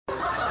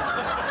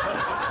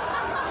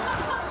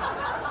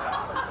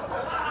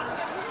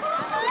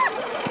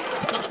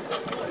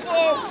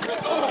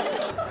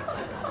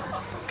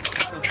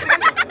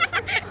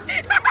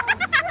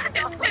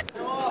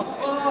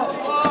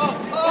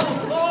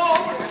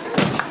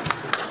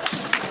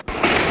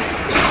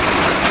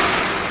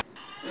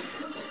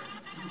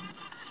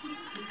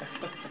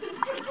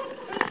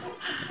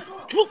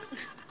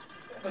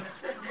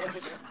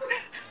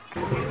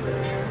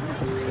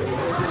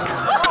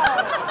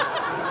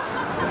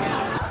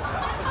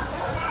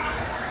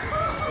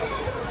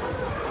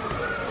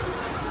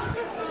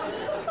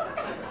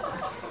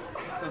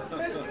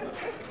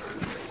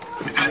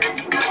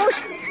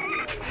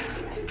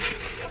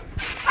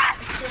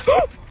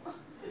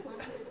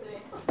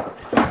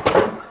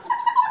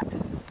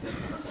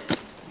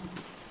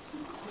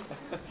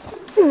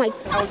Oh my.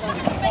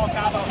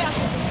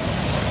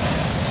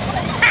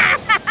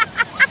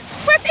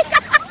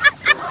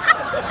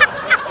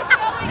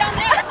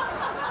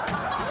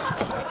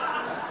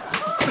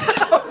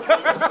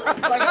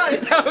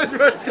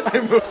 I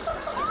moved.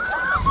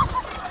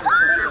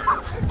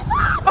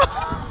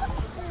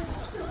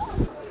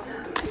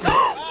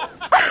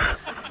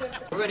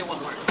 We're ready one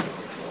more.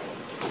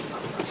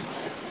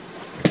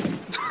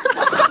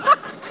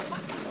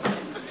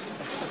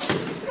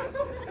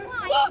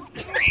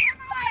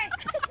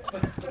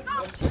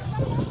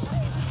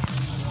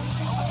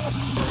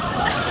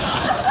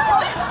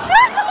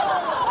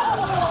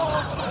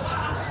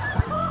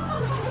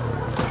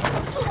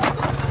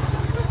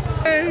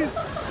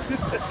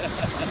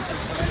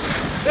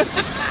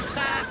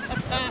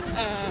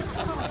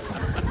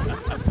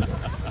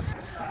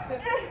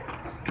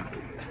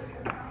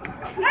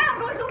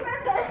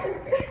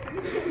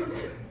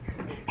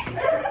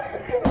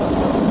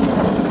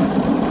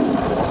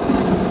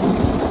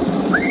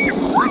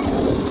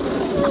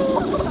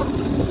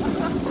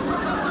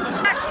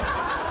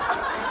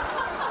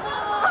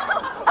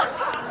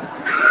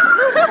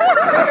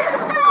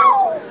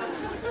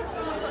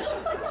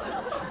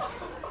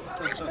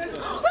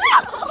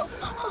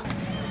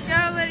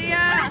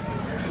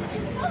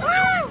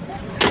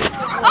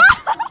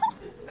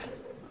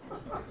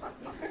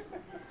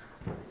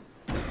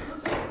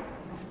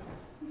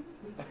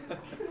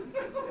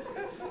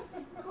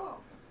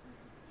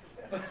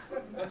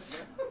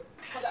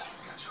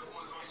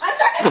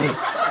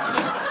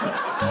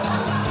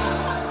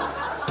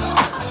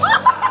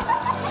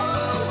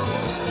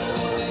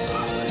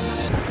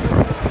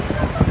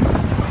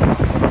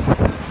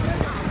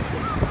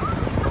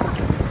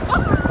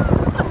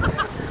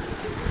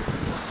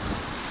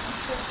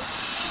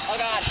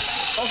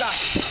 Oh God.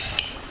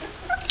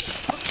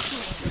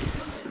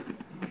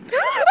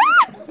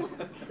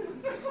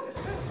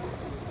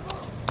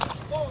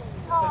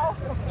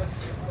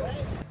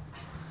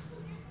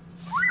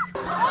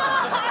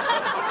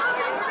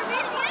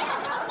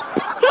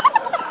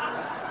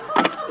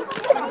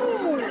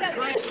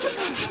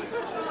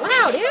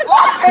 Wow, dude.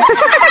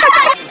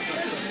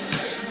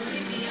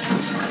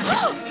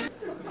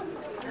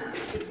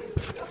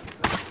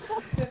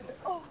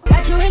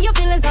 Got you and your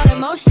feelings all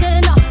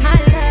emotional. My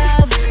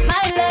love,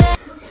 my love.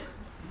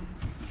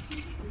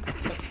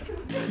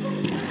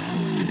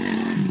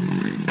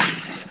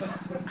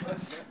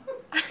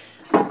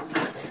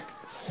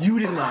 You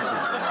did not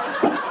just.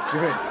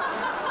 You're ready.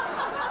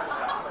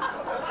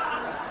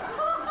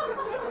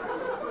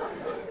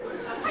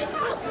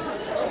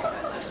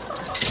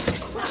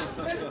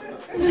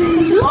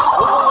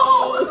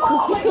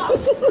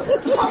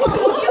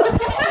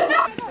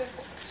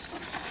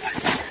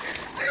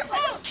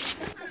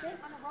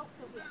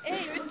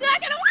 Hey, it's not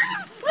gonna work.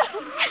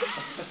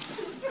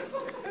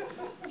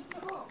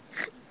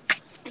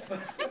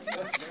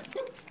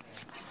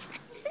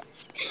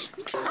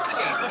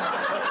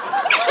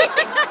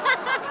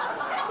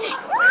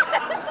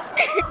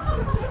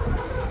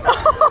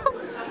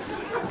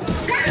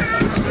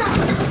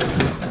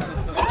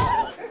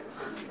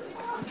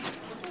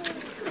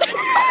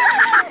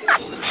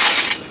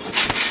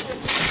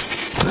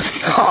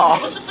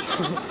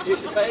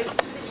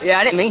 Yeah,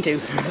 I didn't mean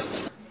to.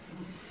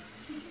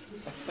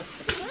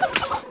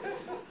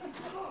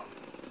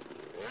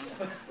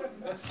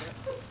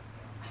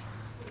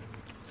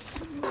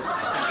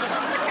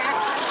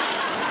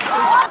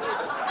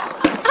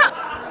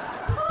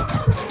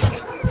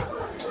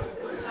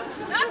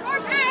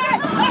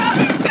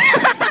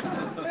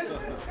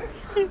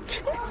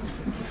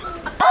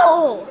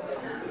 Oh.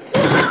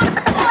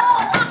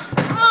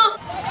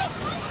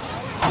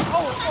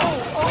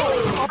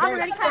 I'm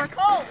ready for a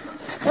cold.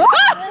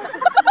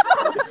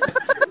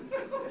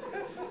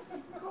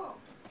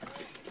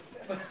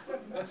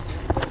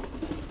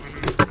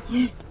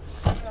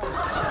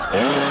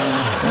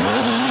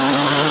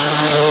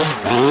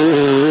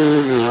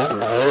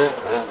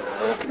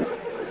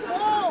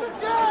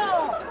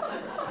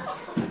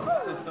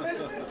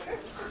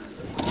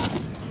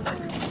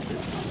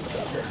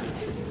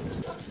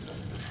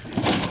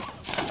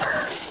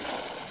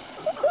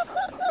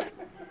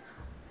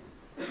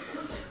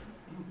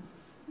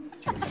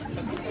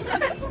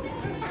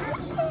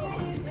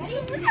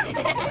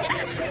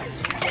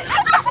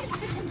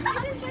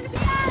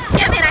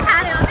 Damn it, I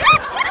had him.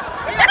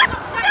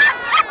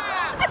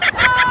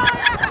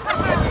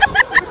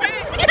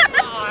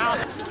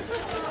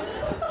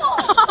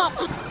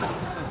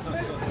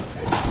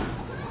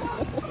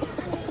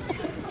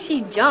 She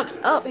jumps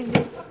up and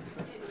then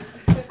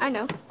I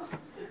know.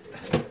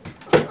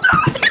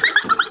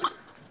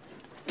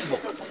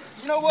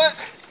 You know what?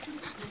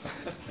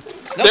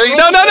 There you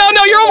go.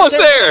 No, you're almost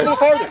there. You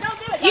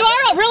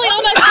are really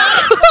almost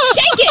done.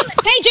 Shake it!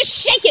 Hey, just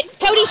shake it!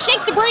 Cody,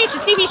 shake the branch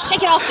and see if you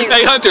shake it off there.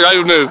 Hey, Hunter, I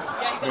don't move.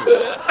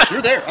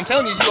 You're there. I'm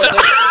telling you, you are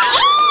there.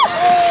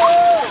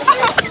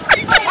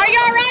 Are you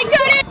alright,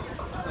 Cody?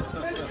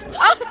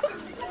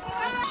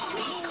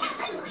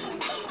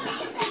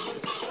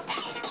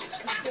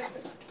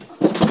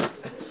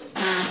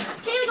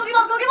 Kaylee, go get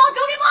mom, go get mom,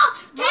 go get mom!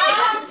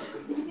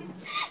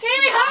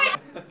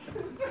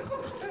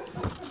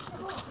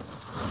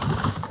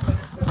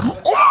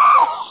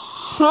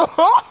 Oh,